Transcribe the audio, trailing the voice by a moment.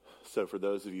So for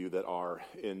those of you that are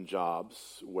in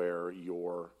jobs where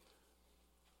your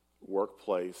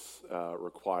workplace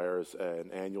requires an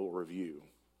annual review,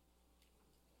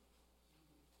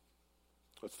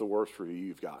 what's the worst review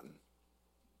you've gotten?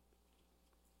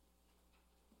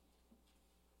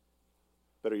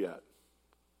 Better yet,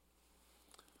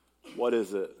 what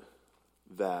is it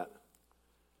that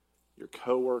your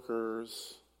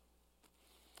coworkers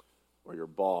or your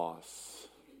boss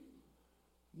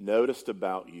noticed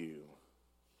about you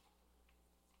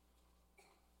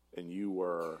and you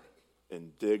were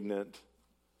indignant,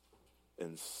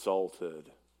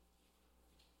 insulted,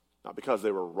 not because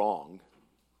they were wrong,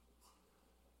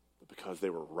 but because they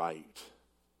were right?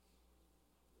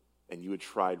 And you had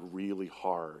tried really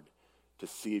hard to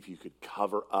see if you could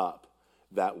cover up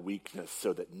that weakness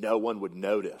so that no one would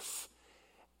notice.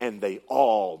 And they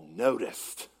all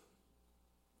noticed.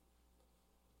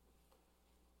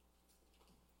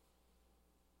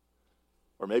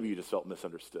 Or maybe you just felt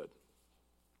misunderstood.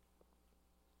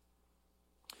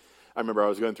 I remember I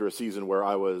was going through a season where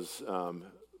I was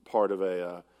part of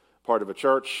a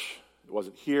church. It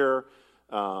wasn't here.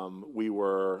 We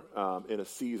were in a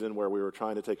season where we were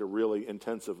trying to take a really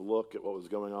intensive look at what was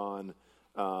going on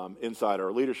inside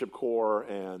our leadership core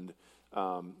and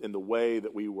in the way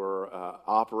that we were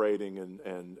operating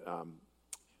and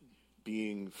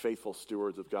being faithful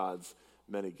stewards of God's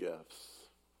many gifts.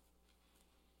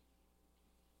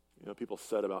 You know, people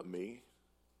said about me,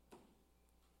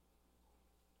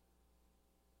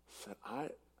 I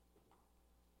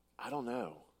don't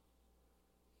know.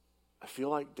 I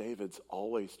feel like David's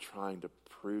always trying to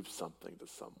prove something to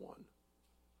someone.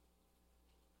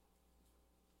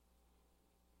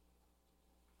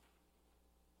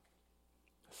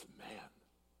 I said, man,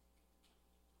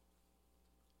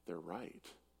 they're right.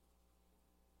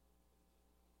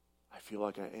 I feel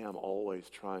like I am always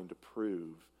trying to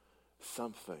prove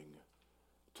something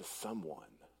to someone.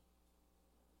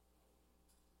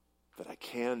 That I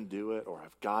can do it, or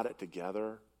I've got it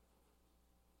together,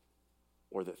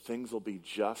 or that things will be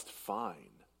just fine.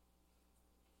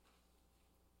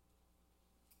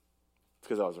 It's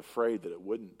because I was afraid that it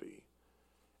wouldn't be.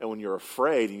 And when you're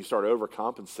afraid and you start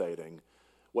overcompensating,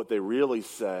 what they really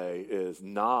say is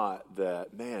not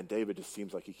that, man, David just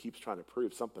seems like he keeps trying to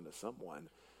prove something to someone.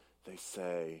 They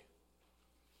say,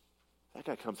 that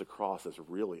guy comes across as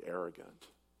really arrogant,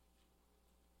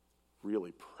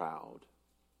 really proud.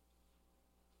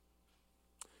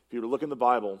 If you were to look in the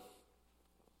Bible,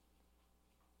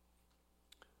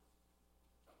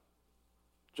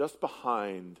 just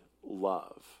behind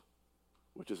love,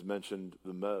 which is mentioned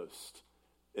the most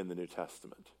in the New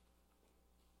Testament,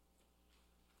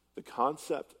 the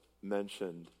concept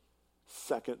mentioned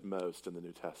second most in the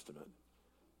New Testament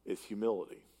is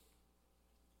humility.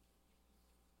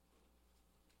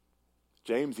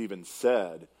 James even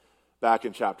said back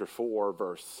in chapter 4,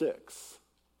 verse 6,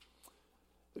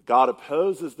 that God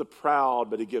opposes the proud,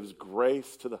 but he gives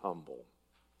grace to the humble.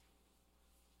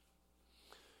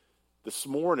 This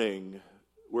morning,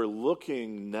 we're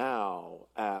looking now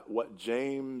at what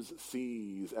James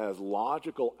sees as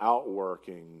logical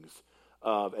outworkings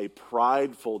of a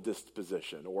prideful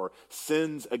disposition or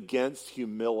sins against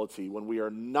humility when we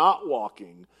are not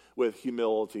walking with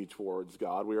humility towards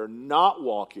God. We are not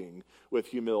walking with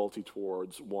humility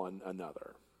towards one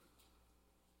another.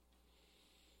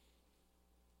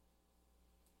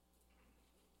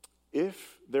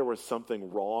 If there was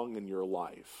something wrong in your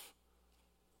life,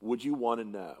 would you want to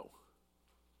know?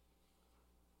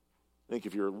 I think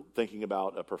if you're thinking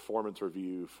about a performance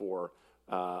review for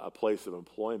a place of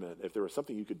employment, if there was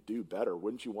something you could do better,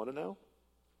 wouldn't you want to know?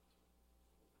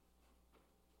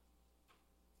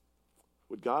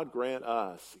 Would God grant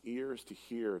us ears to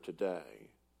hear today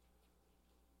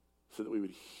so that we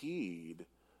would heed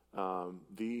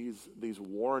these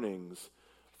warnings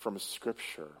from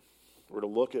Scripture? We're to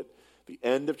look at the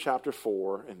end of chapter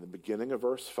 4 and the beginning of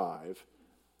verse 5.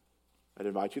 I'd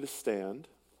invite you to stand.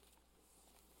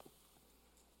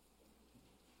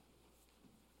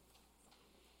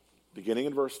 Beginning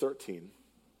in verse 13.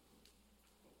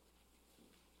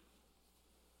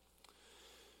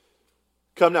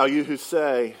 Come now, you who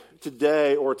say,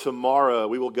 today or tomorrow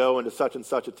we will go into such and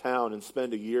such a town and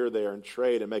spend a year there and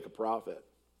trade and make a profit.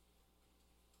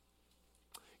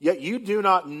 Yet you do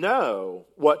not know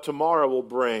what tomorrow will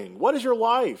bring. What is your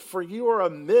life? For you are a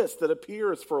mist that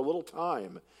appears for a little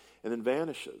time and then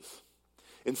vanishes.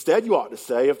 Instead, you ought to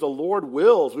say, if the Lord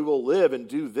wills, we will live and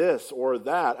do this or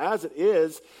that. As it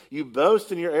is, you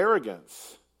boast in your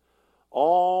arrogance.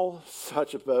 All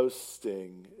such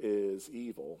boasting is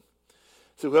evil.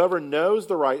 So whoever knows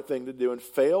the right thing to do and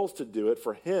fails to do it,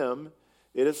 for him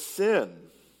It is sin.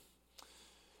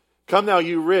 Come now,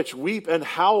 you rich, weep and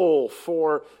howl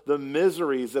for the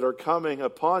miseries that are coming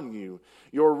upon you.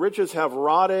 Your riches have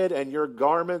rotted, and your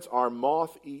garments are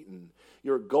moth-eaten.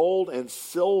 Your gold and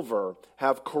silver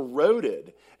have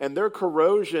corroded, and their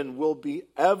corrosion will be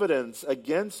evidence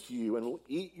against you and will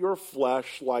eat your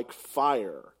flesh like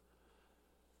fire.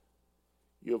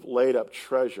 You have laid up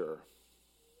treasure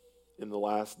in the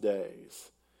last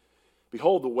days.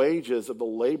 Behold, the wages of the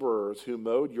laborers who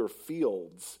mowed your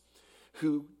fields,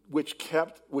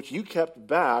 which you kept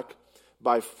back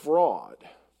by fraud,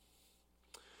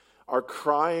 are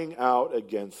crying out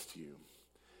against you.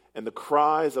 And the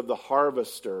cries of the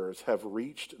harvesters have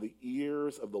reached the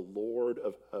ears of the Lord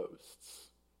of hosts.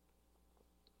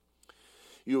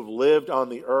 You have lived on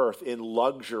the earth in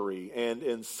luxury and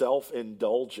in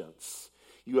self-indulgence.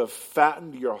 You have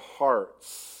fattened your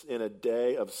hearts in a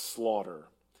day of slaughter.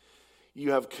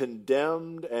 You have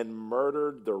condemned and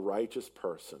murdered the righteous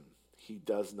person. He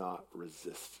does not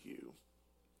resist you.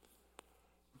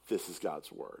 This is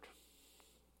God's word.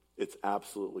 It's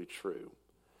absolutely true.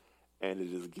 And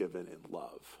it is given in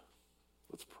love.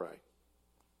 Let's pray.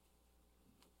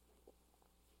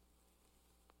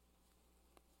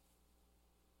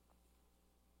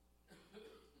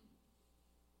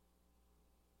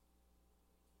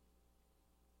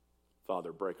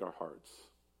 Father, break our hearts.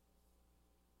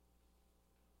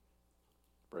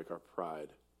 Break our pride.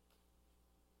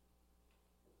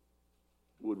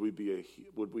 Would we be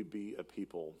a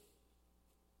people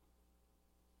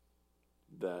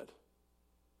that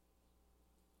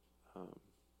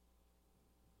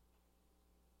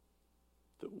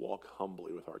walk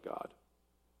humbly with our God?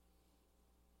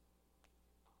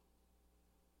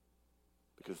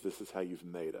 Because this is how you've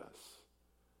made us.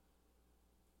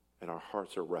 And our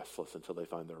hearts are restless until they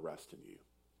find their rest in you.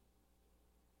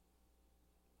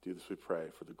 Do this, we pray,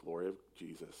 for the glory of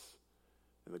Jesus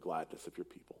and the gladness of your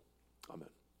people. Amen.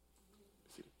 Be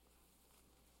seated.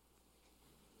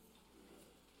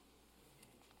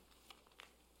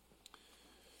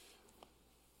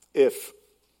 If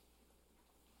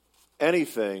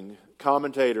anything,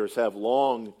 commentators have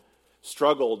long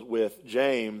struggled with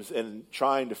James in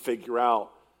trying to figure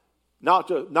out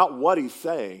not what he's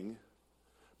saying,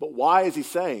 but why is he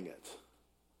saying it?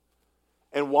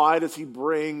 And why does he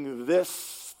bring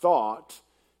this thought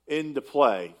into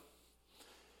play?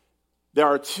 There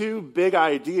are two big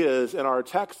ideas in our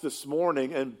text this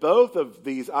morning, and both of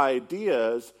these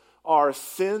ideas are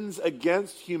sins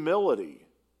against humility.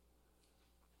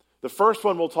 The first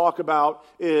one we'll talk about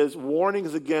is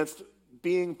warnings against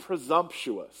being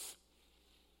presumptuous.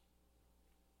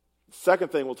 The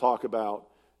second thing we'll talk about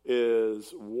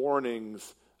is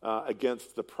warnings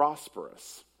against the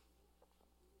prosperous.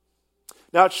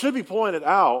 Now, it should be pointed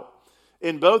out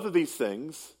in both of these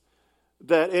things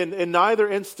that in neither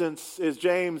instance is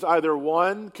James either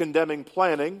one, condemning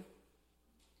planning,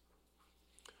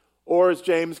 or is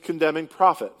James condemning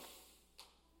profit.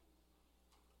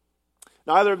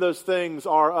 Neither of those things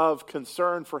are of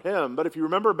concern for him. But if you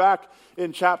remember back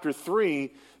in chapter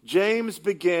 3, James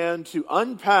began to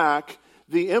unpack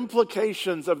the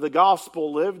implications of the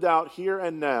gospel lived out here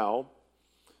and now,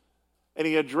 and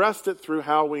he addressed it through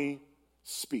how we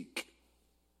speak.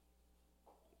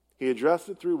 He addressed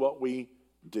it through what we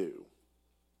do.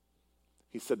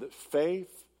 He said that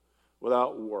faith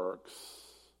without works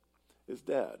is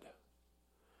dead.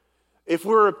 If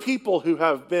we're a people who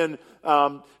have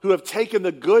taken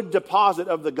the good deposit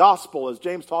of the gospel, as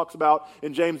James talks about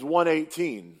in James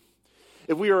 1:18,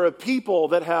 if we are a people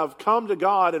that have come to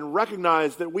God and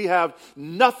recognized that we have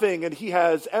nothing and He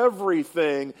has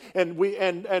everything,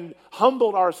 and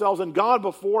humbled ourselves and gone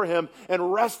before Him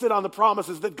and rested on the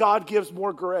promises that God gives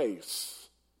more grace,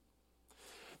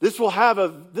 this will have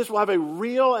a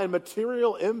real and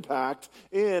material impact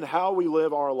in how we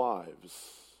live our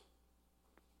lives.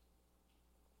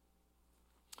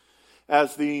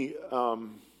 As the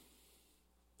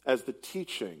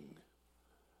teaching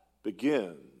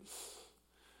begins,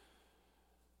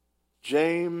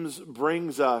 James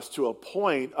brings us to a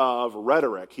point of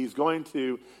rhetoric. He's going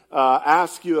to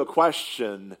ask you a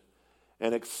question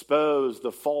and expose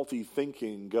the faulty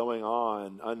thinking going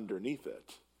on underneath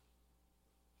it.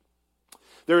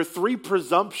 There are three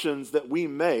presumptions that we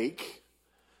make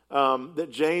that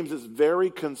James is very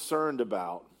concerned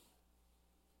about.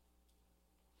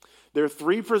 There are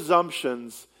three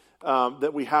presumptions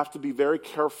that we have to be very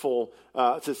careful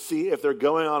to see if they're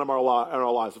going on in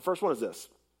our lives. The first one is this.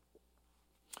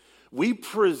 We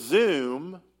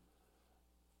presume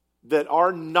that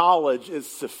our knowledge is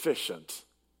sufficient.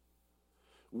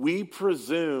 we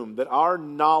presume that our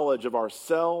knowledge of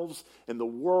ourselves and the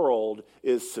world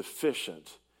is sufficient,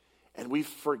 and we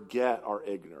forget our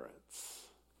ignorance.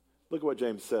 Look at what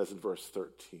James says in verse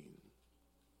 13.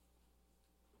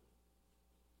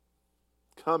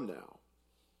 Come now.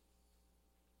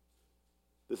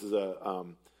 This is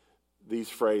these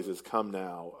phrases, come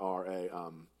now, are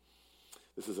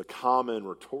this is a common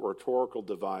rhetorical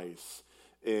device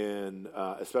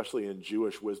especially in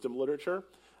Jewish wisdom literature,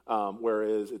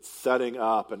 whereas it's setting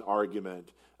up an argument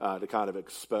to kind of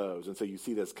expose. And so you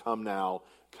see this, come now,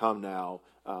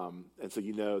 and so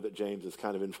you know that James is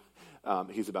kind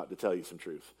of he's about to tell you some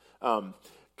truth.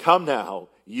 Come now,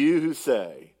 you who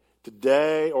say,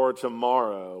 today or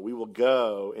tomorrow we will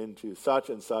go into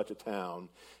such and such a town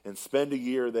and spend a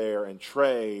year there and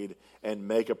trade and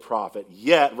make a profit.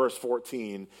 Yet, verse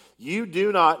 14, you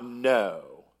do not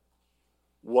know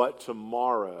what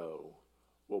tomorrow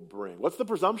will bring. What's the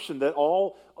presumption that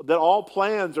all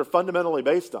plans are fundamentally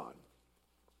based on?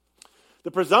 The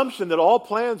presumption that all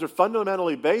plans are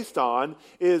fundamentally based on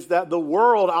is that the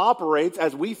world operates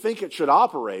as we think it should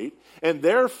operate, and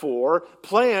therefore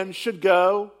plans should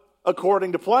go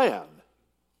according to plan.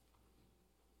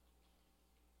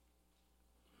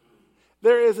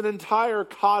 There is an entire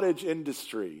cottage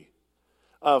industry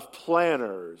of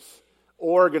planners,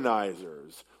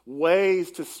 organizers, ways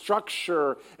to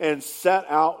structure and set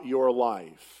out your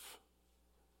life.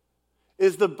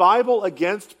 Is the Bible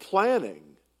against planning?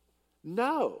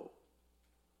 No.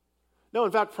 No,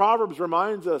 in fact, Proverbs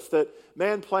reminds us that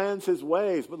man plans his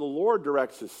ways, but the Lord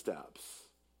directs his steps.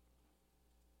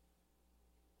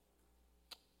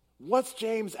 What's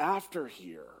James after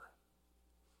here?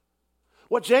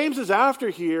 What James is after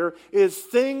here is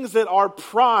things that are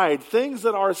pride, things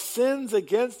that are sins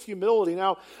against humility.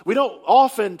 Now, we don't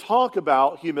often talk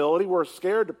about humility. We're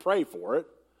scared to pray for it.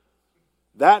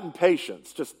 That and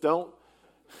patience. Just don't.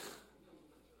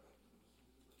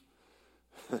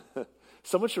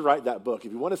 Someone should write that book.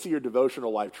 If you want to see your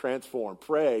devotional life transform,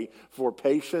 pray for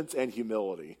patience and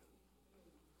humility.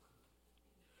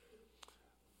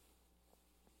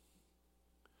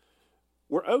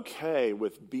 We're okay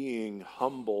with being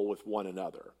humble with one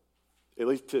another, at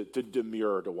least to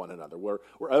demur to one another. We're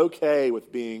okay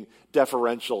with being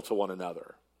deferential to one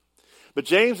another. But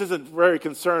James isn't very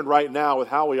concerned right now with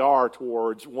how we are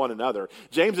towards one another.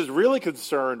 James is really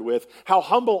concerned with how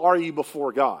humble are you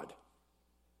before God.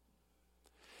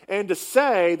 And to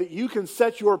say that you can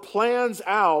set your plans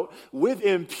out with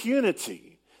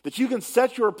impunity, that you can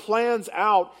set your plans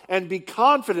out and be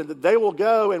confident that they will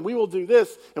go and we will do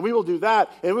this and we will do that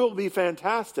and we will be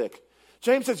fantastic.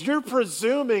 James says you're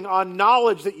presuming on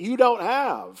knowledge that you don't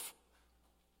have.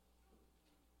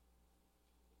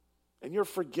 And you're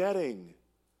forgetting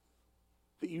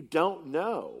that you don't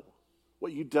know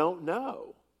what you don't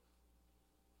know.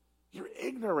 You're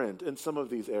ignorant in some of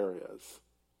these areas.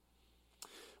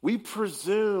 We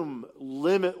presume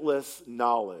limitless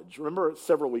knowledge. Remember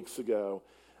several weeks ago,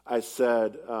 I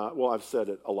said, I've said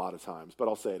it a lot of times, but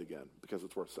I'll say it again because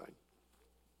it's worth saying.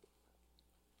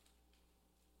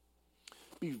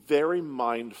 Be very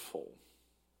mindful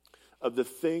of the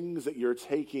things that you're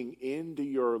taking into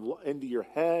your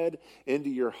head, into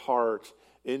your heart,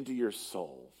 into your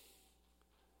soul.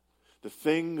 The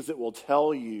things that will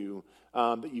tell you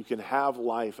that you can have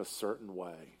life a certain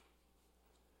way.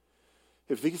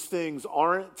 If these things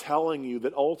aren't telling you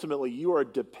that ultimately you are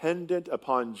dependent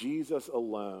upon Jesus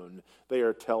alone, they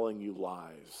are telling you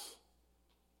lies.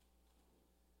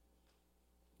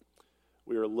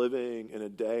 We are living in a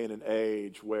day and an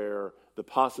age where the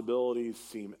possibilities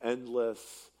seem endless,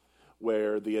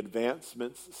 where the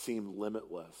advancements seem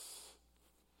limitless.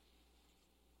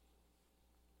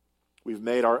 We've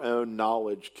made our own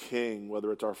knowledge king, whether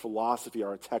it's our philosophy,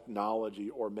 our technology,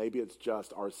 or maybe it's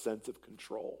just our sense of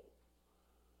control.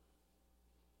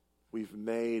 We've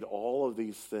made all of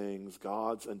these things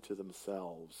gods unto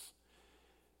themselves.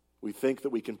 We think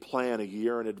that we can plan a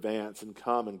year in advance and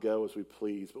come and go as we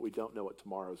please, but we don't know what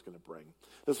tomorrow is going to bring.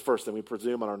 That's the first thing. We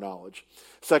presume on our knowledge.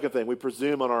 Second thing, we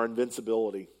presume on our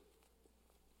invincibility.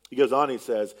 He goes on, he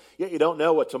says, yet you don't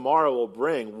know what tomorrow will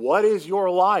bring. What is your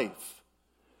life?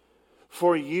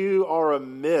 For you are a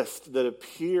mist that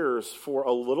appears for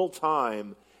a little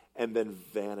time and then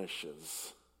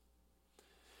vanishes.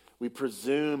 We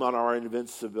presume on our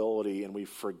invincibility and we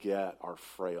forget our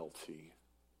frailty.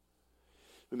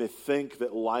 We may think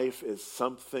that life is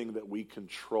something that we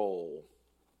control.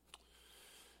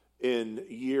 In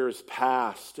years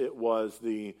past, it was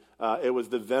the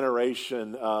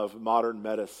veneration of modern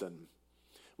medicine.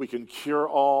 We can cure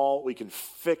all, we can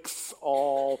fix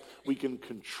all, we can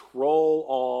control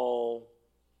all.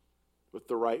 with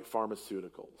the right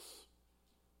pharmaceuticals.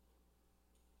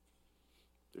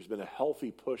 There's been a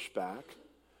healthy pushback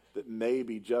that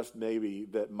maybe, just maybe,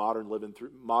 that modern living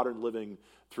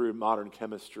through modern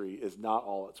chemistry is not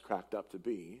all it's cracked up to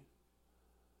be.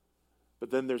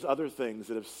 But then there's other things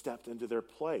that have stepped into their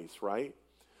place, right?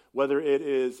 Whether it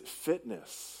is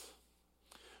fitness,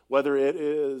 whether it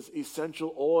is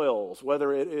essential oils,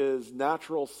 whether it is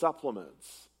natural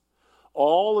supplements,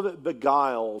 all of it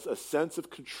beguiles a sense of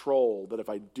control that if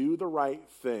I do the right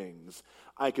things,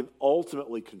 I can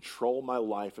ultimately control my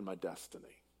life and my destiny.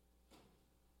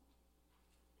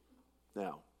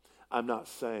 Now, I'm not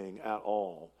saying at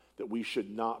all that we should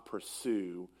not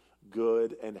pursue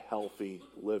good and healthy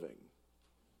living.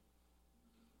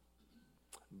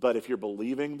 But if you're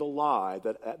believing the lie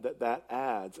that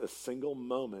adds a single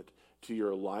moment to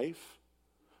your life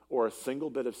or a single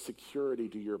bit of security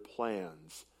to your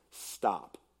plans,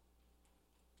 stop.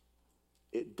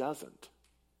 It doesn't.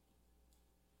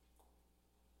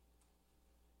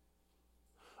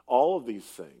 All of these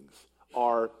things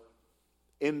are,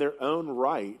 in their own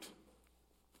right,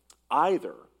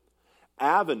 either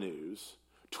avenues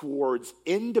towards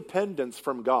independence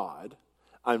from God.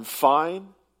 I'm fine.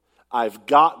 I've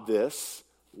got this.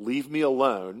 Leave me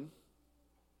alone.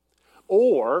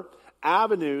 Or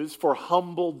avenues for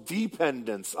humble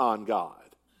dependence on God.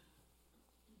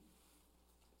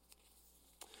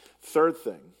 Third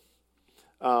thing,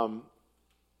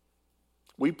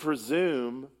 we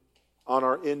presume on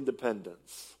our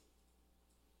independence,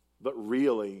 but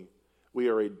really we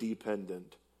are a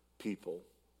dependent people.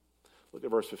 Look at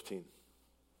verse 15.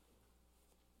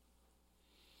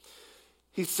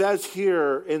 He says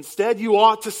here, instead you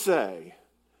ought to say,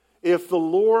 if the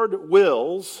Lord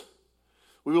wills,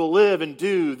 we will live and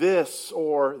do this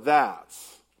or that.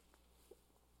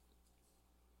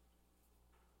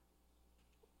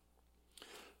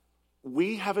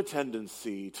 We have a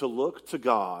tendency to look to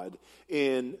God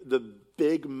in the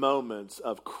big moments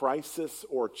of crisis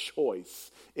or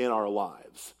choice in our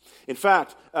lives. In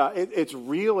fact, it's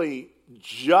really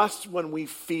just when we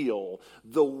feel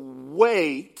the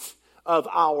weight of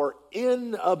our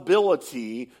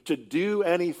inability to do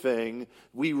anything,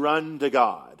 we run to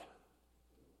God.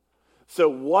 So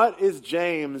what is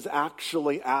James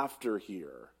actually after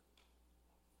here?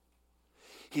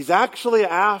 He's actually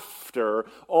after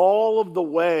all of the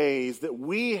ways that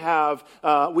we have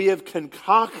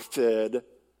concocted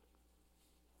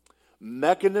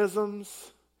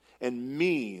mechanisms and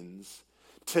means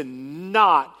to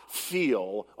not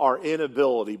feel our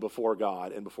inability before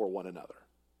God and before one another.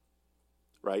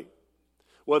 Right?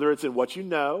 Whether it's in what you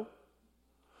know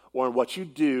or in what you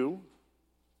do,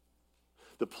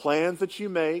 the plans that you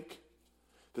make,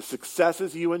 the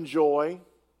successes you enjoy,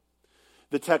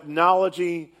 the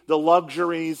technology, the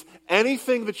luxuries,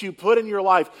 anything that you put in your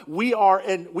life, we are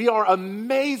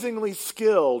amazingly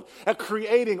skilled at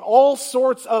creating all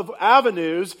sorts of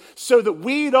avenues so that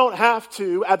we don't have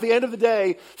to, at the end of the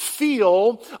day,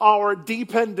 feel our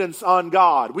dependence on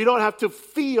God. We don't have to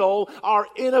feel our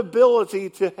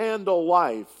inability to handle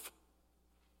life.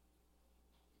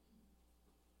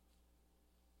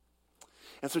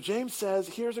 And so James says,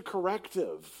 here's a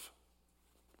corrective.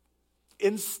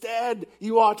 Instead,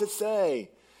 you ought to say,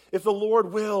 if the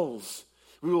Lord wills,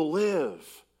 we will live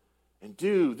and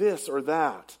do this or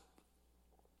that.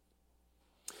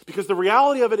 Because the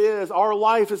reality of it is, our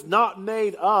life is not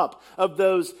made up of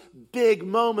those big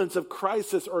moments of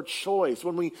crisis or choice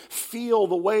when we feel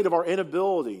the weight of our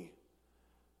inability.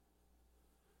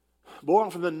 More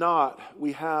often than not,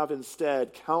 we have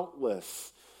instead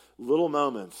countless little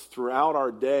moments throughout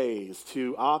our days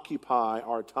to occupy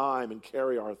our time and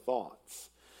carry our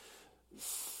thoughts.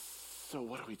 So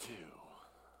what do we do?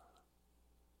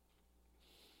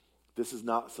 This is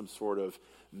not some sort of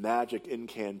magic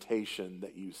incantation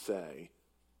that you say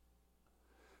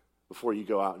before you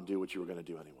go out and do what you were going to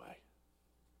do anyway.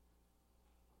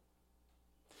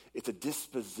 It's a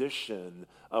disposition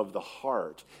of the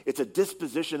heart. It's a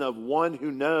disposition of one who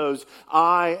knows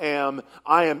I am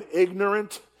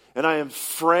ignorant, and I am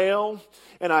frail,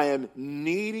 and I am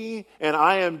needy, and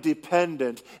I am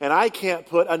dependent, and I can't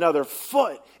put another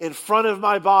foot in front of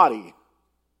my body.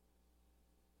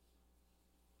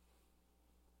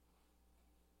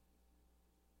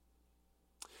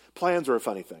 Plans are a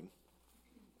funny thing.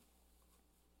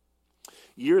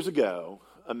 Years ago,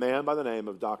 a man by the name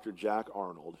of Dr. Jack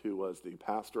Arnold, who was the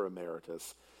pastor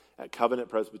emeritus at Covenant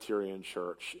Presbyterian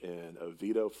Church in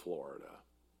Oviedo, Florida,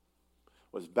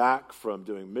 was back from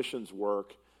doing missions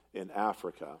work in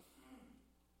Africa.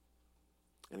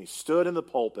 And he stood in the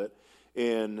pulpit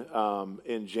in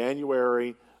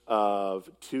January of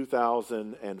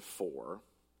 2004.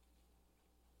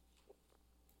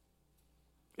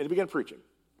 And he began preaching.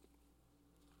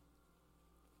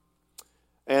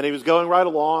 And he was going right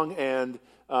along, and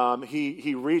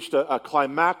he reached a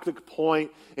climactic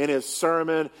point in his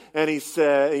sermon, and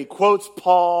he quotes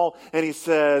Paul, and he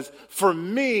says, "For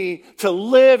me to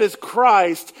live is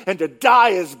Christ, and to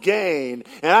die is gain.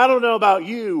 And I don't know about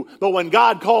you, but when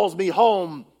God calls me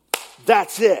home,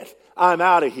 that's it. I'm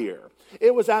out of here."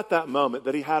 It was at that moment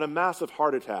that he had a massive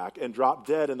heart attack and dropped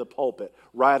dead in the pulpit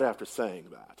right after saying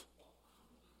that.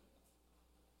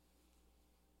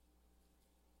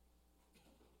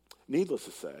 Needless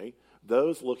to say,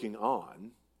 those looking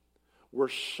on were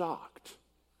shocked.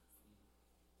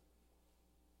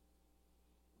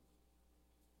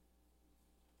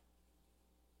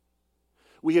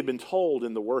 We had been told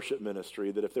in the worship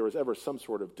ministry that if there was ever some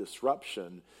sort of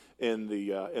disruption in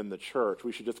the church,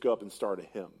 we should just go up and start a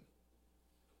hymn.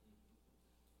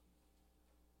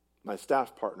 My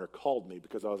staff partner called me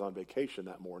because I was on vacation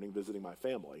that morning visiting my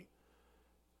family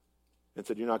and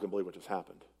said, "You're not going to believe what just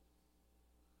happened."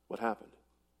 What happened?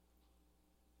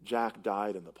 Jack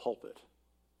died in the pulpit.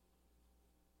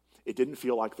 It didn't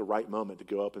feel like the right moment to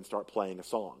go up and start playing a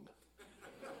song.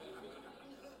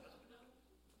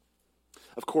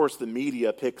 Of course, the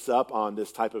media picks up on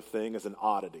this type of thing as an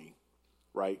oddity,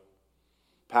 right?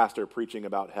 Pastor preaching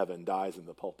about heaven dies in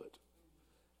the pulpit.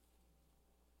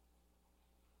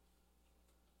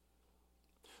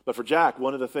 But for Jack,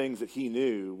 one of the things that he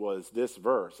knew was this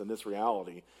verse and this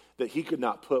reality, that he could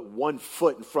not put one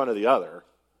foot in front of the other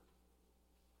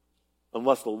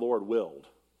unless the Lord willed.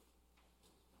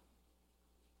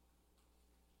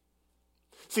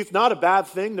 See, it's not a bad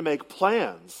thing to make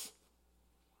plans.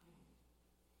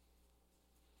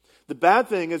 The bad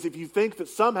thing is if you think that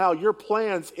somehow your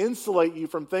plans insulate you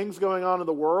from things going on in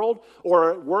the world,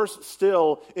 or worse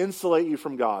still, insulate you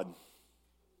from God.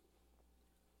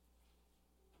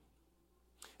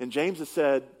 And James has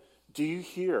said, do you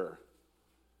hear?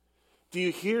 Do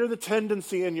you hear the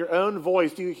tendency in your own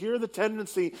voice? Do you hear the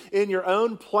tendency in your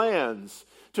own plans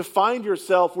to find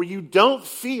yourself where you don't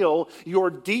feel your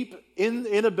deep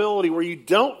inability, where you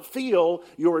don't feel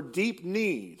your deep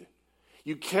need?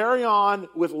 You carry on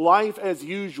with life as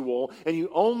usual, and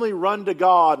you only run to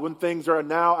God when things are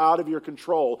now out of your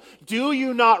control. Do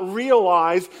you not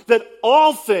realize that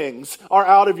all things are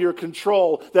out of your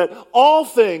control, that all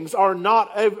things are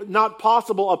not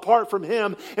possible apart from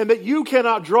Him, and that you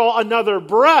cannot draw another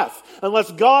breath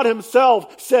unless God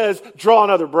Himself says, draw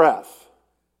another breath?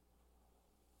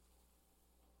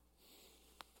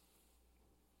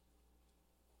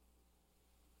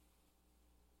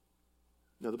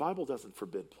 No, the Bible doesn't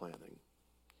forbid planning.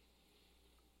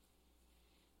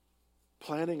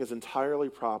 Planning is entirely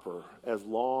proper as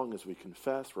long as we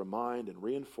confess, remind, and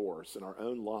reinforce in our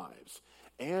own lives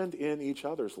and in each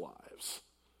other's lives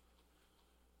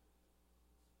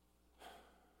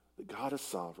that God is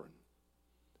sovereign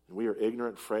and we are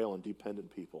ignorant, frail, and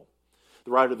dependent people. The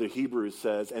writer of the Hebrews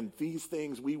says, and these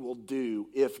things we will do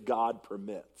if God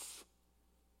permits.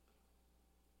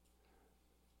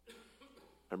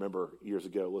 I remember years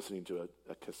ago listening to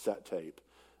a cassette tape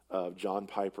of John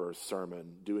Piper's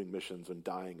sermon, Doing Missions When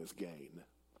Dying is Gain.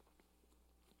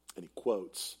 And he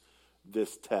quotes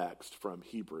this text from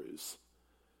Hebrews.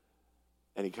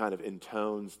 And he kind of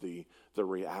intones the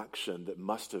reaction that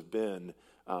must have been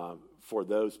for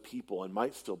those people and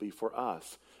might still be for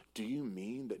us. Do you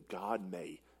mean that God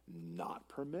may not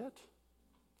permit?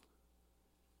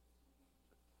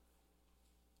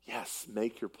 Yes,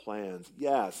 make your plans.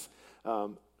 Yes,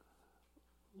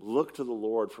 look to the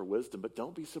Lord for wisdom, but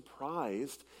don't be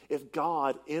surprised if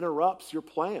God interrupts your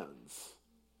plans.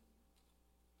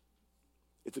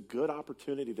 It's a good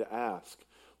opportunity to ask,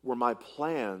 were my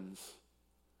plans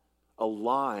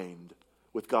aligned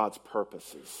with God's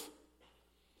purposes?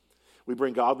 We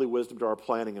bring godly wisdom to our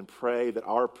planning and pray that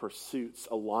our pursuits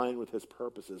align with His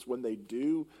purposes. When they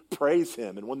do, praise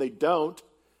Him. And when they don't,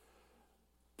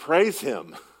 praise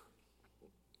Him.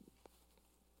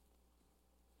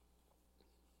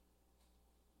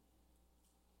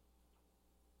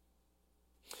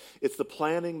 It's the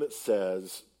planning that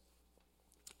says,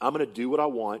 I'm going to do what I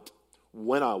want,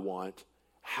 when I want,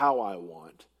 how I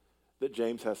want, that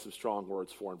James has some strong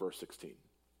words for in verse 16.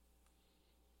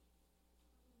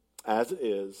 As it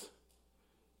is,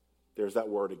 there's that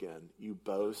word again. You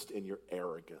boast in your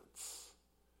arrogance.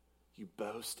 You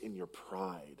boast in your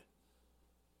pride.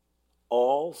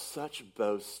 All such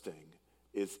boasting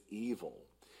is evil.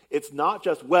 It's not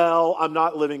just, well, I'm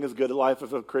not living as good a life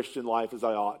of a Christian life as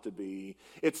I ought to be.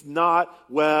 It's not,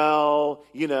 well,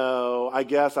 I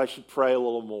guess I should pray a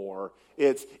little more.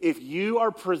 It's if you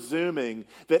are presuming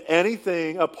that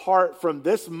anything apart from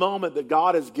this moment that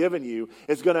God has given you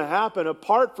is going to happen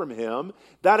apart from him,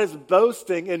 that is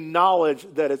boasting in knowledge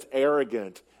that it's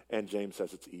arrogant. And James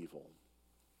says it's evil.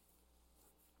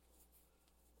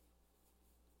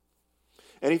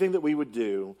 Anything that we would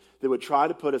do that would try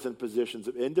to put us in positions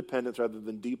of independence rather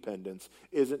than dependence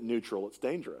isn't neutral, it's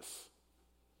dangerous.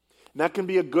 And that can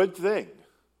be a good thing.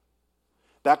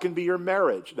 That can be your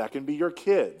marriage. That can be your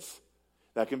kids.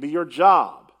 That can be your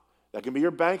job. That can be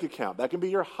your bank account. That can be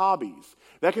your hobbies.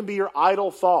 That can be your idle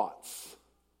thoughts.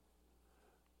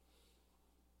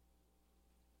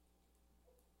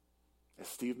 As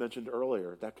Steve mentioned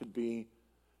earlier, that could be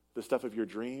the stuff of your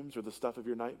dreams or the stuff of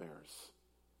your nightmares.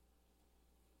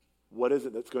 What is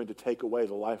it that's going to take away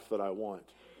the life that I want?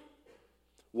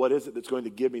 What is it that's going to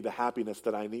give me the happiness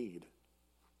that I need?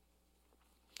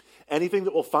 Anything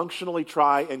that will functionally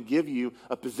try and give you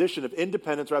a position of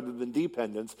independence rather than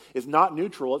dependence is not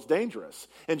neutral, it's dangerous.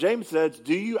 And James says,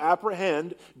 do you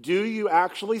apprehend, do you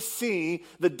actually see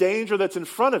the danger that's in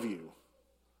front of you?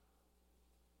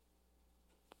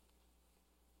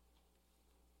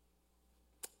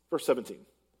 Verse 17.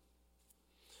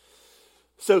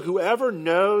 So whoever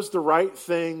knows the right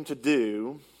thing to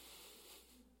do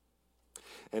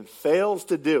and fails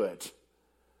to do it,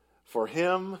 for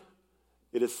him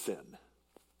it is sin.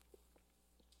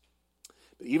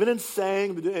 But even in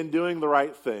saying and doing the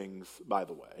right things, by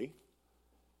the way,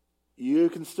 you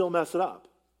can still mess it up.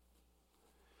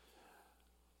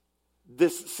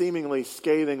 This seemingly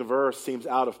scathing verse seems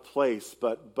out of place,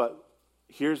 but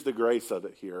here's the grace of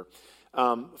it here.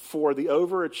 For the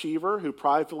overachiever who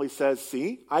pridefully says,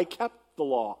 see, I kept the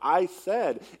law. I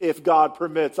said, if God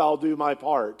permits, I'll do my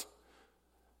part.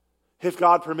 If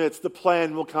God permits, the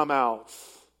plan will come out.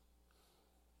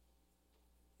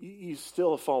 You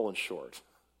still have fallen short.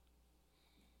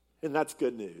 And that's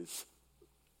good news.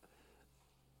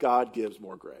 God gives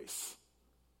more grace.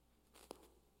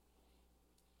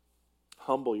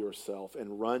 Humble yourself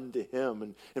and run to him.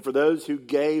 And for those who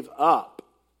gave up,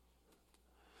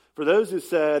 for those who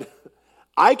said,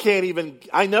 I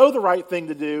know the right thing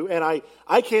to do, and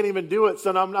I can't even do it, so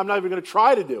I'm not even going to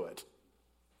try to do it.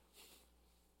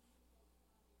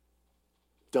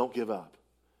 Don't give up.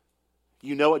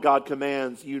 You know what God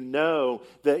commands. You know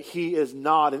that he is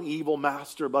not an evil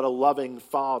master, but a loving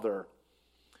father.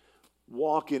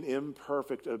 Walk in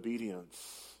imperfect obedience.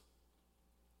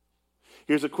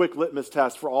 Here's a quick litmus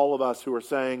test for all of us who are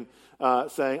saying,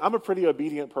 I'm a pretty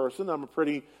obedient person. I'm a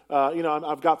pretty,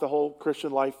 I've got the whole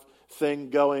Christian life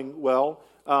thing going well.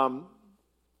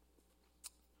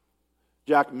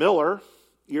 Jack Miller,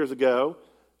 years ago,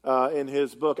 in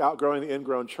his book, Outgrowing the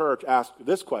Ingrown Church, asked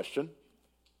this question.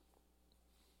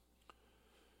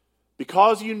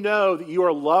 Because you know that you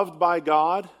are loved by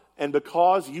God and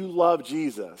because you love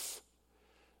Jesus,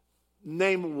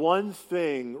 name one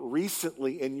thing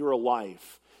recently in your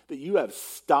life that you have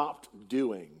stopped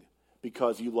doing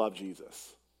because you love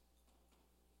Jesus.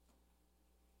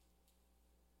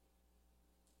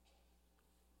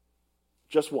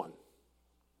 Just one.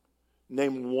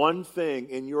 Name one thing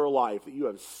in your life that you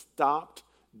have stopped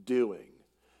doing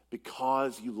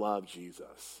because you love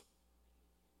Jesus.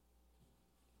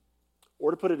 Or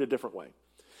to put it a different way,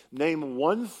 name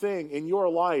one thing in your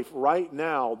life right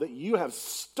now that you have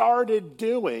started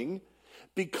doing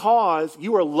because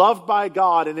you are loved by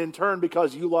God and in turn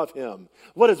because you love him.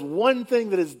 What is one thing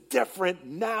that is different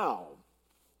now?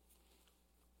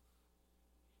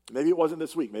 Maybe it wasn't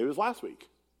this week. Maybe it was last week.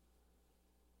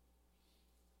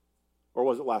 Or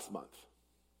was it last month?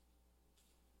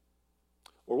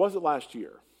 Or was it last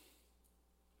year?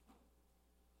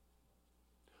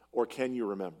 Or can you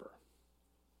remember?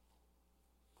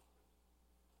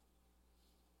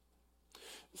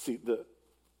 See,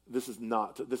 this is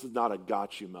not a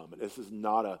got you moment. This is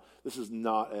not a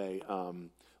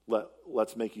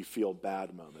let's make you feel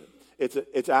bad moment.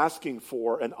 It's asking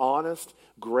for an honest,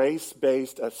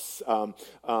 grace-based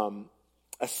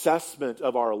assessment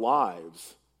of our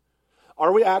lives.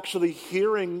 Are we actually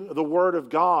hearing the word of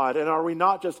God? And are we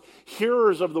not just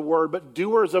hearers of the word, but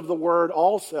doers of the word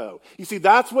also? You see,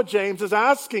 that's what James is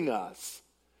asking us.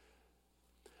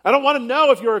 I don't want to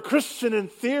know if you're a Christian in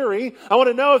theory. I want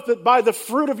to know if that by the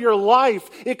fruit of your life,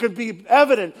 it could be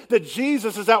evident that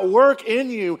Jesus is at work in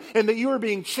you and that you are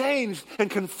being changed and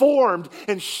conformed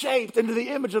and shaped into the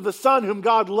image of the Son whom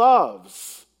God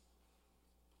loves.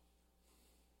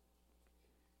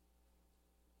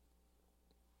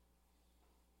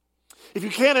 If you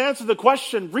can't answer the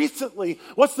question recently,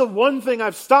 what's the one thing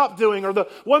I've stopped doing or the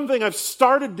one thing I've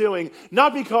started doing?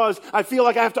 Not because I feel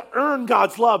like I have to earn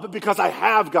God's love, but because I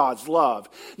have God's love.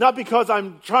 Not because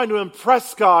I'm trying to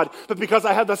impress God, but because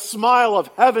I have the smile of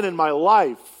heaven in my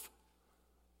life.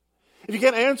 If you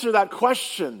can't answer that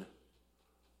question,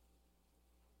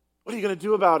 what are you going to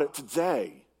do about it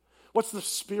today? What's the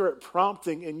Spirit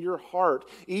prompting in your heart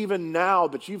even now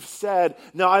that you've said,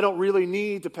 no, I don't really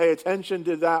need to pay attention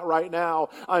to that right now.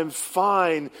 I'm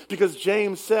fine. Because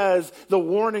James says the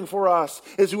warning for us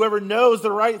is whoever knows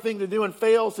the right thing to do and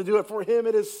fails to do it, for him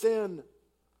it is sin.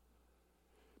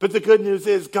 But the good news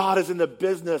is God is in the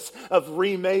business of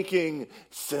remaking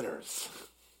sinners.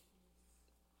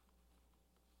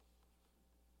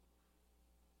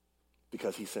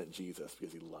 Because he sent Jesus,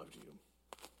 because he loved you.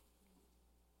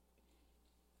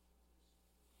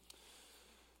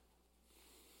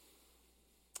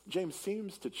 James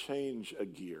seems to change a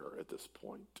gear at this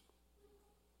point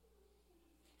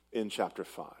in chapter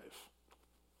 5.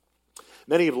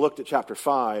 Many have looked at chapter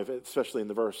 5, especially in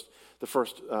the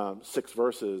first 6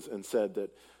 verses, and said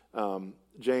that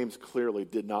James clearly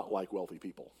did not like wealthy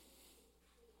people.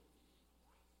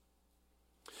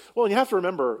 Well, you have to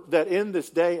remember that in this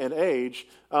day and age,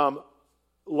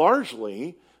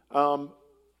 largely,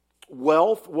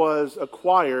 wealth was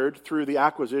acquired through the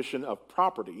acquisition of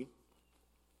property.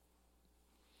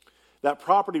 That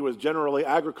property was generally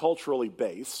agriculturally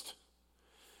based.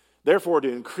 Therefore,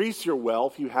 to increase your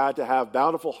wealth, you had to have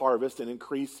bountiful harvest and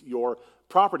increase your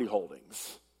property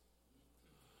holdings.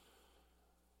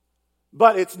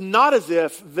 But it's not as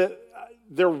if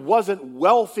there wasn't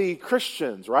wealthy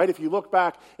Christians, right? If you look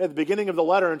back at the beginning of the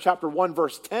letter in chapter 1,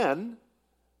 verse 10,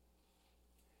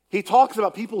 he talks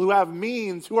about people who have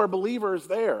means, who are believers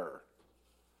there.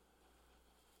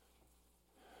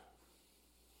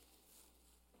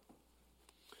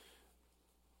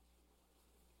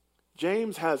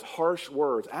 James has harsh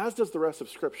words, as does the rest of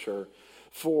Scripture,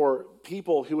 for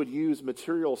people who would use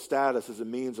material status as a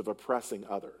means of oppressing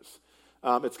others.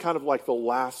 It's kind of like the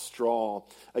last straw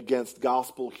against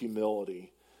gospel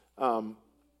humility.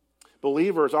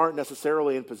 Believers aren't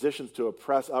necessarily in positions to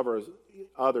oppress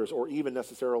others or even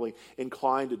necessarily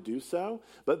inclined to do so,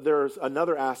 but there's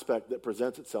another aspect that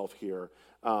presents itself here.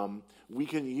 We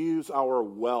can use our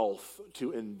wealth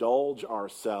to indulge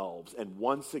ourselves and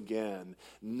once again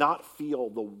not feel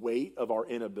the weight of our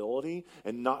inability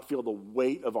and not feel the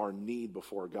weight of our need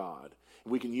before God.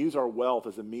 We can use our wealth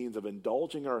as a means of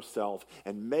indulging ourselves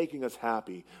and making us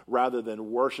happy rather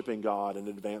than worshiping God and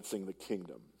advancing the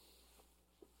kingdom.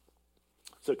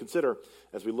 So consider,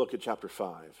 as we look at chapter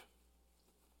 5,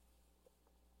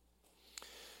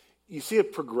 you see a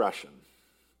progression.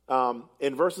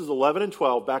 In verses 11 and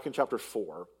 12, back in chapter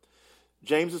 4,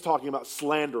 James is talking about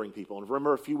slandering people. And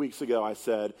remember a few weeks ago I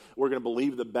said we're going to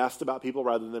believe the best about people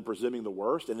rather than presuming the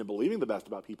worst. And in believing the best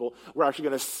about people, we're actually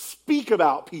going to speak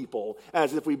about people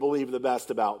as if we believe the best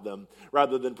about them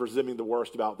rather than presuming the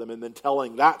worst about them and then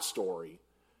telling that story.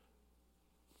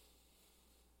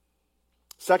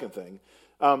 Second thing,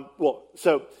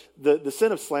 so the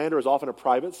sin of slander is often a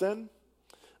private sin.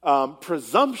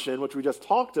 Presumption, which we just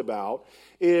talked about,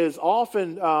 is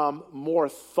often more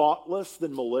thoughtless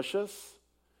than malicious.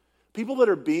 People that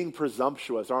are being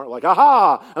presumptuous aren't like,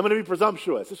 aha, I'm going to be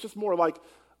presumptuous. It's just more like,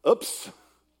 oops,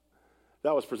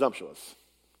 that was presumptuous.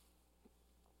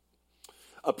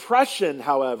 Oppression,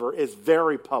 however, is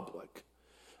very public.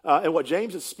 And what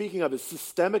James is speaking of is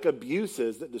systemic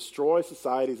abuses that destroy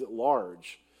societies at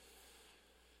large.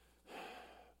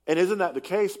 And isn't that the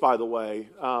case, by the way?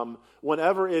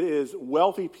 Whenever it is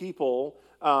wealthy people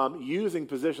using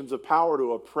positions of power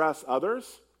to oppress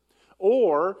others,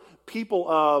 or people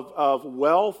of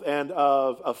wealth and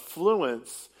of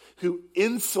affluence who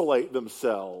insulate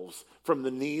themselves from the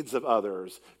needs of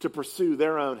others to pursue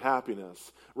their own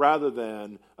happiness rather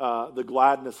than the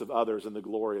gladness of others and the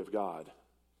glory of God.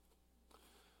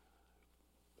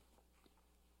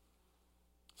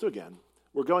 So again,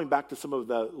 we're going back to some of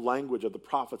the language of the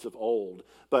prophets of old.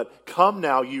 But come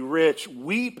now, you rich,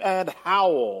 weep and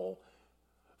howl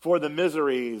for the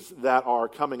miseries that are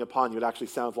coming upon you. It actually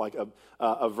sounds like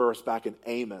a verse back in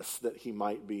Amos that he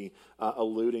might be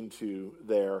alluding to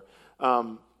there.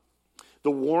 The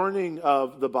warning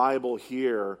of the Bible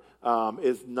here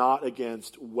is not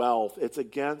against wealth. It's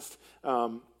against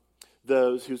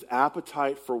those whose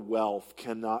appetite for wealth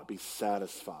cannot be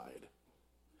satisfied.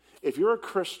 If you're a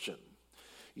Christian,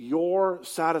 your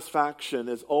satisfaction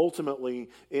is ultimately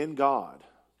in God.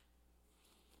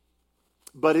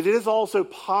 But it is also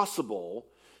possible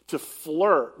to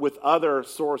flirt with other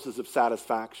sources of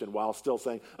satisfaction while still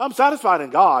saying, I'm satisfied in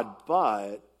God,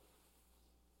 but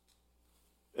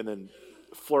and then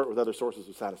flirt with other sources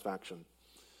of satisfaction.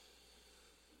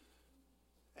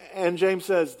 And James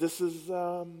says, this is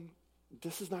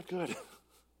not good.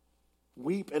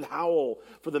 Weep and howl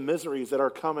for the miseries that are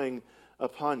coming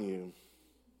upon you.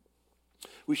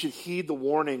 We should heed the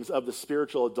warnings of the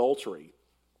spiritual adultery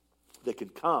that can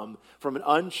come from an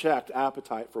unchecked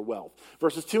appetite for wealth.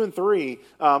 Verses 2 and 3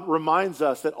 reminds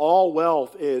us that all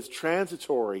wealth is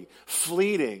transitory,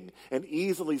 fleeting, and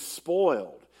easily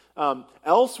spoiled.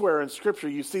 Elsewhere in Scripture,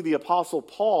 you see the Apostle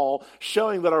Paul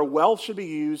showing that our wealth should be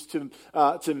used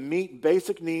to meet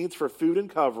basic needs for food and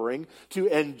covering, to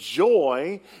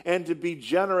enjoy, and to be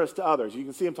generous to others. You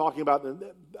can see him talking about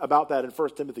that in 1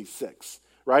 Timothy 6.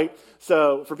 Right?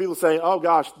 So for people saying, oh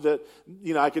gosh,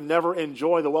 I can never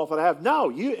enjoy the wealth that I have. No,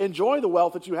 you enjoy the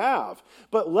wealth that you have.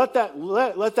 But let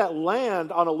that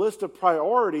land on a list of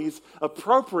priorities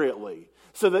appropriately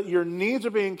so that your needs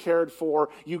are being cared for,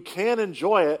 you can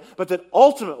enjoy it, but that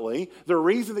ultimately the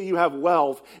reason that you have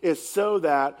wealth is so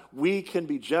that we can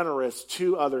be generous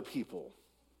to other people.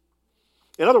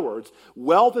 In other words,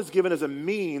 wealth is given as a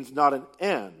means, not an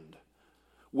end.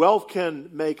 Wealth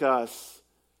can make us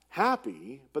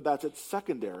happy, but that's its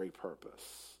secondary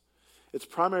purpose. Its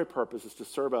primary purpose is to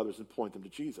serve others and point them to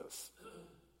Jesus.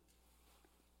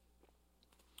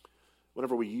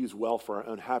 Whenever we use wealth for our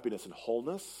own happiness and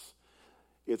wholeness,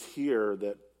 it's here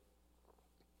that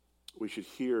we should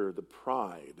hear the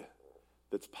pride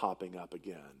that's popping up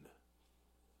again.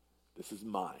 This is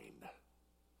mine.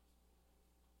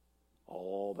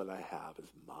 All that I have is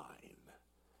mine,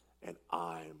 and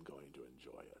I'm going to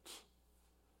enjoy it.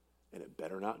 And it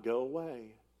better not go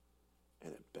away,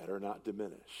 and it better not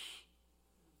diminish,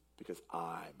 because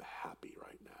I'm happy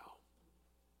right now.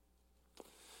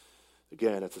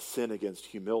 Again, it's a sin against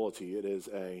humility. It is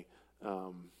a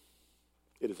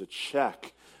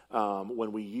check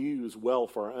when we use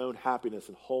wealth for our own happiness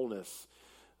and wholeness.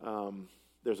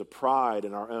 There's a pride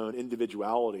in our own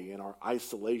individuality and our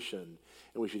isolation,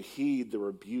 and we should heed the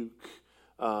rebuke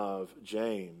of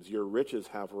James. Your riches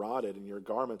have rotted, and your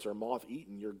garments are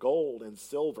moth-eaten. Your gold and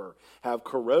silver have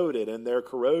corroded, and their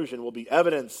corrosion will be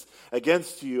evidence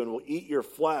against you and will eat your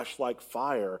flesh like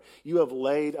fire. You have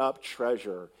laid up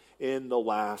treasure in the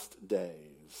last days.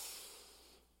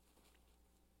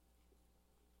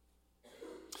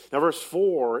 Now, verse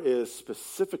 4 is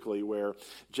specifically where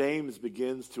James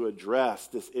begins to address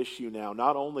this issue now,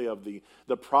 not only of the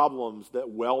problems that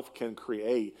wealth can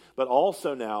create, but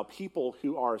also now people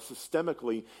who are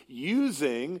systemically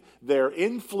using their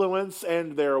influence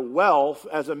and their wealth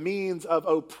as a means of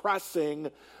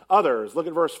oppressing others. Look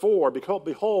at verse 4.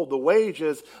 Behold, the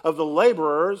wages of the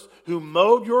laborers who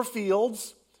mowed your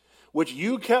fields, which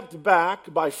you kept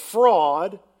back by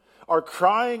fraud, are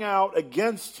crying out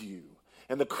against you.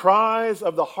 And the cries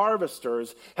of the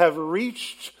harvesters have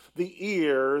reached the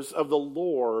ears of the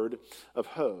Lord of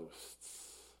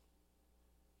hosts.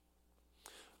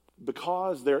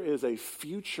 Because there is a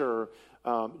future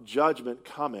judgment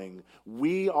coming,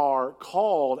 we are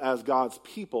called as God's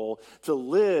people to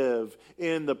live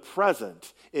in the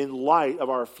present in light of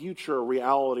our future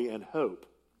reality and hope.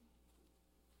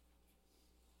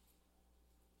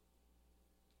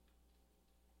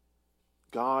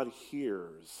 God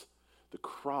hears the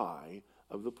cry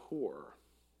of the poor.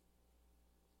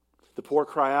 The poor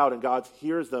cry out and God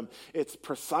hears them. It's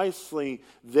precisely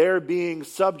their being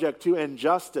subject to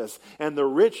injustice and the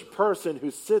rich person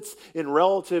who sits in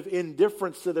relative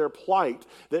indifference to their plight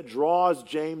that draws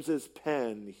James's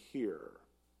pen here.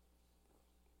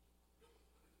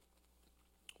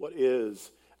 What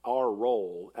is our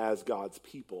role as God's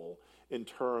people in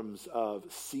terms of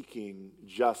seeking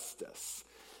justice?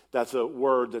 That's a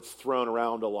word that's thrown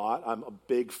around a lot. I'm a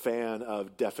big fan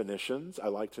of definitions. I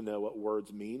like to know what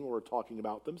words mean when we're talking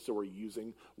about them, so we're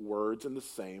using words in the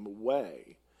same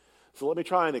way. So let me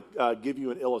try and give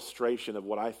you an illustration of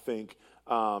what I think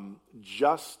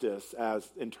justice as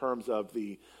in terms of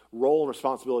the role and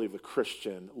responsibility of the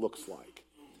Christian looks like.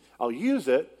 I'll use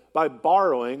it by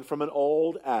borrowing from an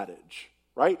old adage,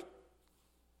 right?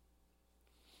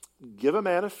 Give a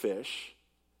man a fish,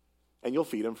 and you'll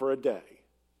feed him for a day.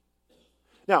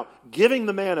 Now, giving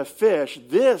the man a fish,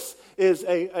 this is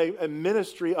a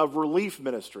ministry of relief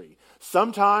ministry.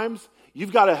 Sometimes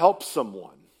you've got to help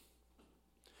someone.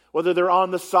 Whether they're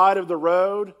on the side of the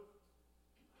road,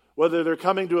 whether they're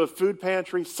coming to a food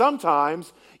pantry,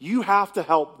 sometimes you have to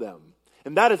help them.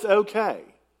 And that is okay.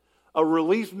 A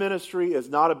relief ministry is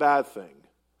not a bad thing.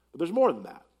 But there's more than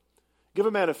that. Give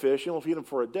a man a fish, and you'll feed him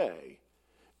for a day.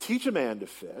 Teach a man to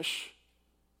fish,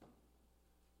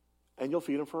 and you'll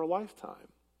feed him for a lifetime.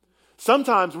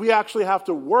 Sometimes we actually have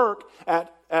to work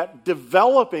at at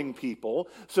developing people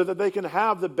so that they can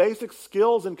have the basic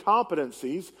skills and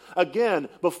competencies, again,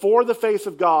 before the face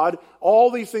of God. All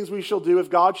these things we shall do if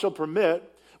God shall permit.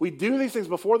 We do these things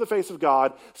before the face of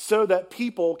God so that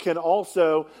people can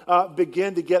also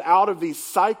begin to get out of these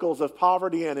cycles of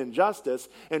poverty and injustice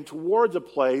and towards a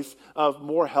place of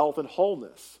more health and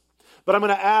wholeness. But I'm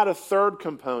going to add a third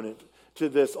component to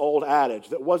this old adage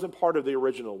that wasn't part of the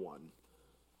original one.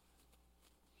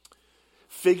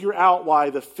 Figure out why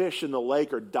the fish in the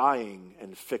lake are dying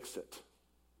and fix it.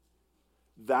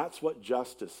 That's what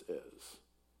justice is.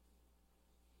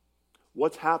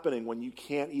 What's happening when you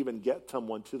can't even get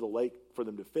someone to the lake for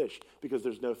them to fish because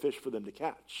there's no fish for them to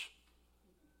catch?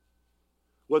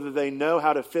 Whether they know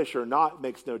how to fish or not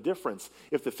makes no difference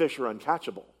if the fish are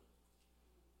uncatchable,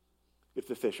 if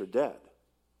the fish are dead.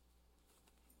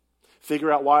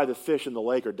 Figure out why the fish in the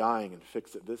lake are dying and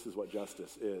fix it. This is what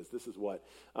justice is. This is what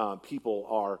people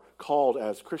are called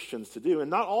as Christians to do. And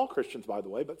not all Christians, by the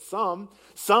way, but some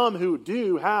who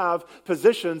do have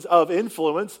positions of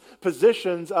influence,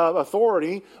 positions of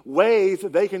authority, ways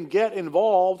that they can get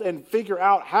involved and figure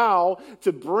out how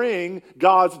to bring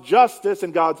God's justice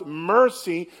and God's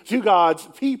mercy to God's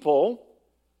people.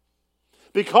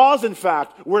 Because, in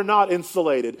fact, we're not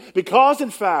insulated. Because,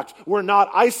 in fact, we're not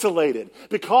isolated.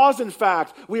 Because, in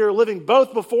fact, we are living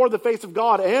both before the face of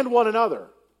God and one another.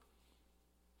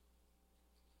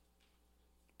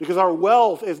 Because our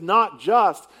wealth is not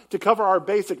just to cover our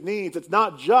basic needs. It's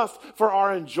not just for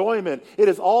our enjoyment. It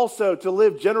is also to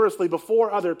live generously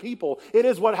before other people. It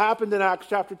is what happened in Acts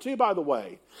chapter 2, by the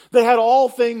way. They had all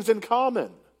things in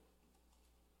common.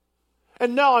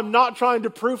 And no, I'm not trying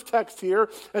to proof text here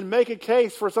and make a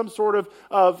case for some sort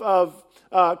of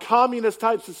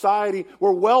communist-type society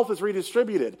where wealth is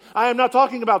redistributed. I am not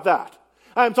talking about that.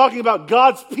 I am talking about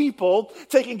God's people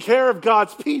taking care of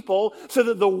God's people so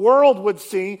that the world would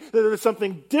see that there's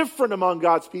something different among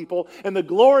God's people and the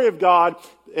glory of God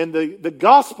and the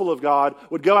gospel of God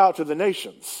would go out to the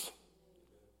nations.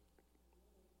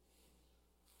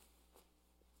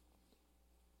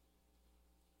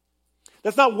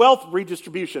 That's not wealth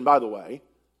redistribution, by the way.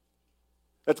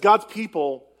 That's God's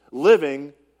people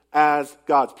living as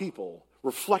God's people,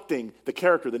 reflecting the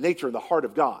character, the nature, and the heart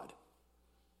of God.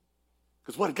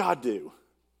 Because what did God do?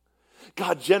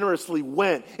 God generously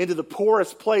went into the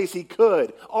poorest place he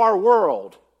could, our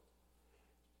world.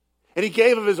 And he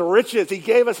gave of his riches. He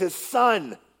gave us his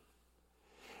son.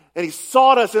 And he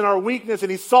sought us in our weakness, and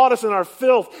he sought us in our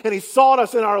filth, and he sought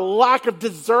us in our lack of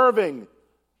deserving.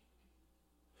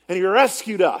 And he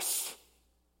rescued us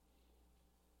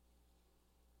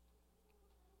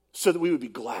so that we would be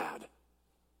glad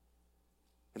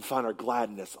and find our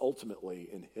gladness ultimately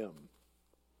in him.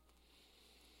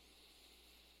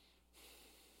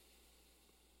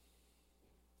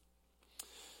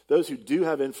 Those who do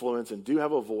have influence and do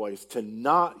have a voice, to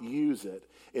not use it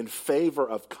in favor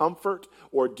of comfort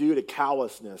or due to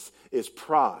callousness is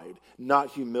pride, not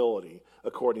humility,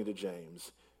 according to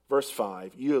James. Verse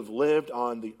 5, you have lived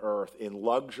on the earth in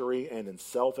luxury and in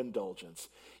self-indulgence.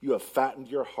 You have fattened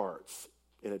your hearts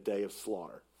in a day of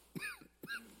slaughter.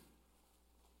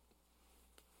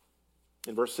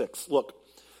 In verse 6, look,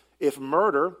 if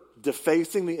murder,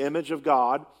 defacing the image of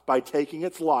God by taking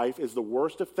its life, is the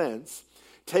worst offense,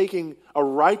 taking a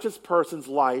righteous person's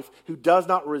life who does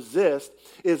not resist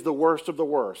is the worst of the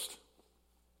worst.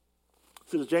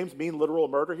 So does James mean literal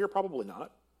murder here? Probably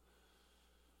not.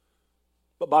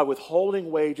 But by withholding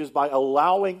wages, by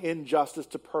allowing injustice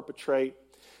to perpetrate,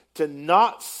 to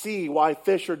not see why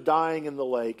fish are dying in the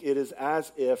lake, it is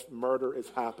as if murder is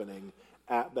happening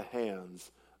at the hands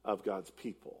of God's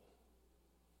people.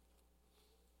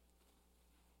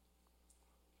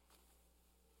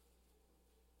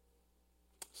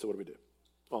 So what do we do?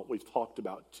 Well, we've talked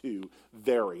about two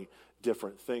very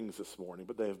different things this morning,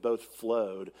 but they have both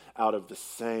flowed out of the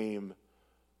same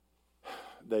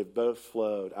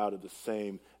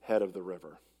head of the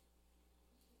river.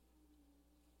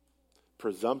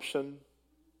 Presumption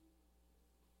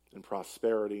and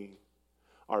prosperity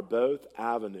are both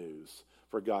avenues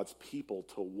for God's people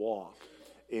to walk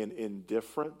in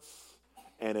indifference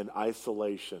and in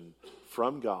isolation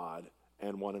from God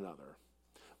and one another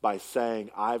by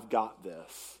saying, I've got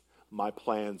this, my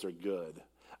plans are good.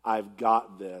 I've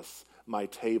got this, my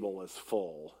table is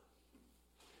full.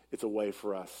 It's a way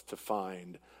for us to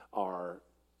find our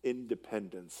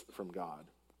independence from God.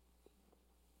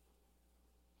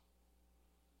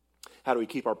 How do we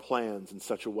keep our plans in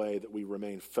such a way that we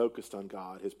remain focused on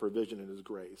God, his provision, and his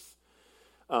grace?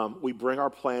 We bring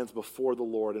our plans before the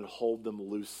Lord and hold them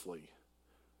loosely.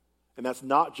 And that's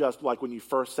not just like when you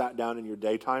first sat down in your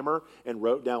day timer and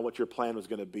wrote down what your plan was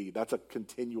going to be. That's a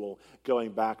continual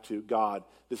going back to, God,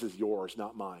 this is yours,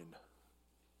 not mine.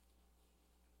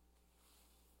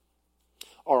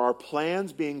 Are our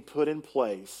plans being put in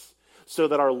place so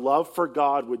that our love for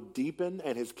God would deepen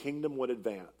and his kingdom would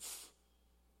advance?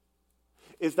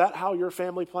 Is that how your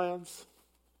family plans?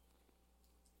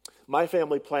 My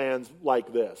family plans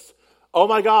like this. Oh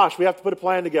my gosh, we have to put a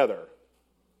plan together.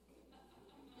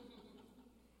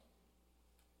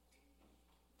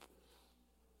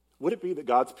 Would it be that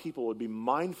God's people would be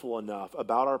mindful enough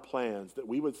about our plans that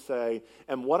we would say,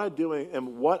 and what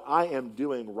I am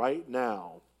doing right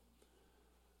now,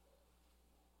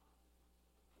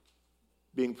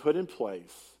 being put in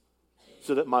place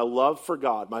so that my love for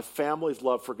God, my family's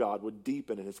love for God would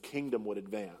deepen and his kingdom would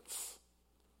advance?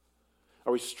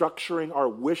 Are we structuring our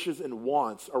wishes and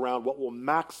wants around what will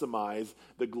maximize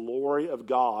the glory of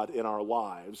God in our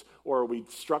lives? Or are we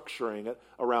structuring it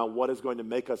around what is going to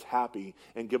make us happy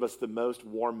and give us the most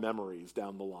warm memories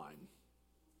down the line?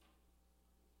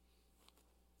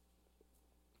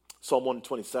 Psalm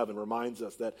 127 reminds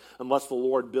us that unless the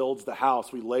Lord builds the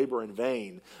house, we labor in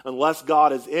vain. Unless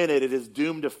God is in it, it is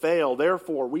doomed to fail.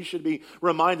 Therefore, we should be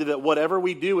reminded that whatever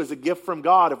we do is a gift from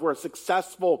God. If we're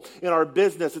successful in our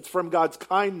business, it's from God's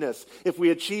kindness. If we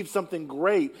achieve something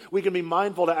great, we can be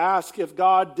mindful to ask if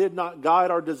God did not guide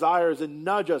our desires and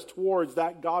nudge us towards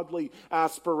that godly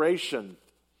aspiration.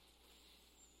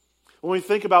 When we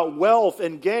think about wealth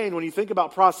and gain, when you think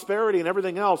about prosperity and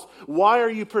everything else, why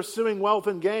are you pursuing wealth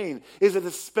and gain? Is it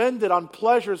to spend it on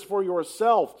pleasures for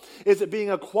yourself? Is it being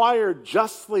acquired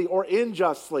justly or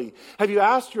unjustly? Have you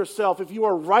asked yourself if you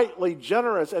are rightly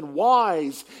generous and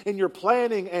wise in your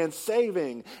planning and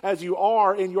saving as you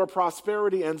are in your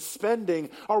prosperity and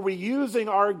spending? Are we using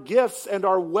our gifts and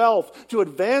our wealth to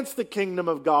advance the kingdom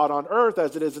of God on earth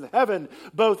as it is in heaven,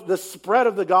 both the spread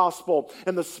of the gospel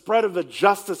and the spread of the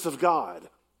justice of God?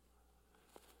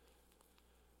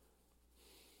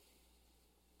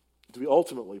 Do we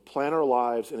ultimately plan our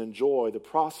lives and enjoy the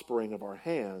prospering of our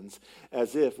hands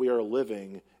as if we are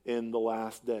living in the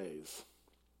last days?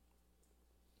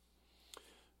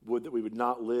 Would that we would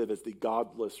not live as the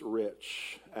godless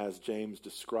rich, as James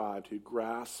described, who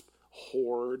grasp,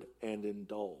 hoard, and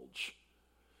indulge.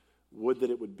 Would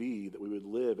that it would be that we would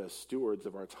live as stewards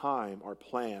of our time, our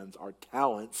plans, our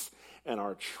talents, and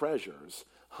our treasures,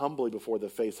 humbly before the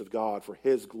face of God for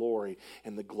his glory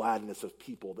and the gladness of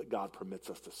people that God permits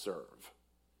us to serve.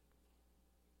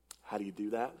 How do you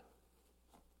do that?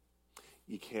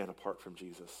 You can't apart from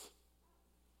Jesus.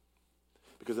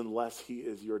 Because unless he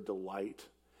is your delight,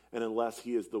 and unless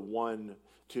he is the one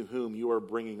to whom you are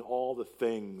bringing all the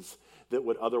things that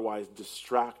would otherwise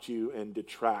distract you and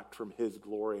detract from his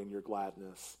glory and your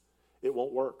gladness, it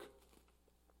won't work.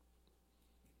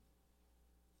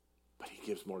 But he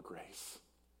gives more grace.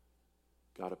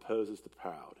 God opposes the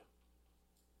proud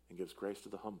and gives grace to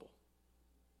the humble.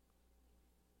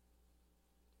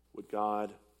 Would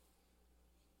God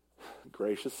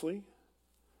graciously,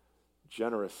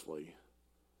 generously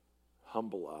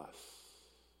humble us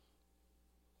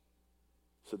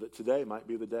so that today might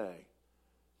be the day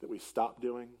that we stop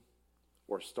doing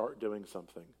or start doing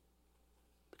something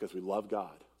because we love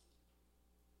God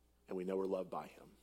and we know we're loved by him.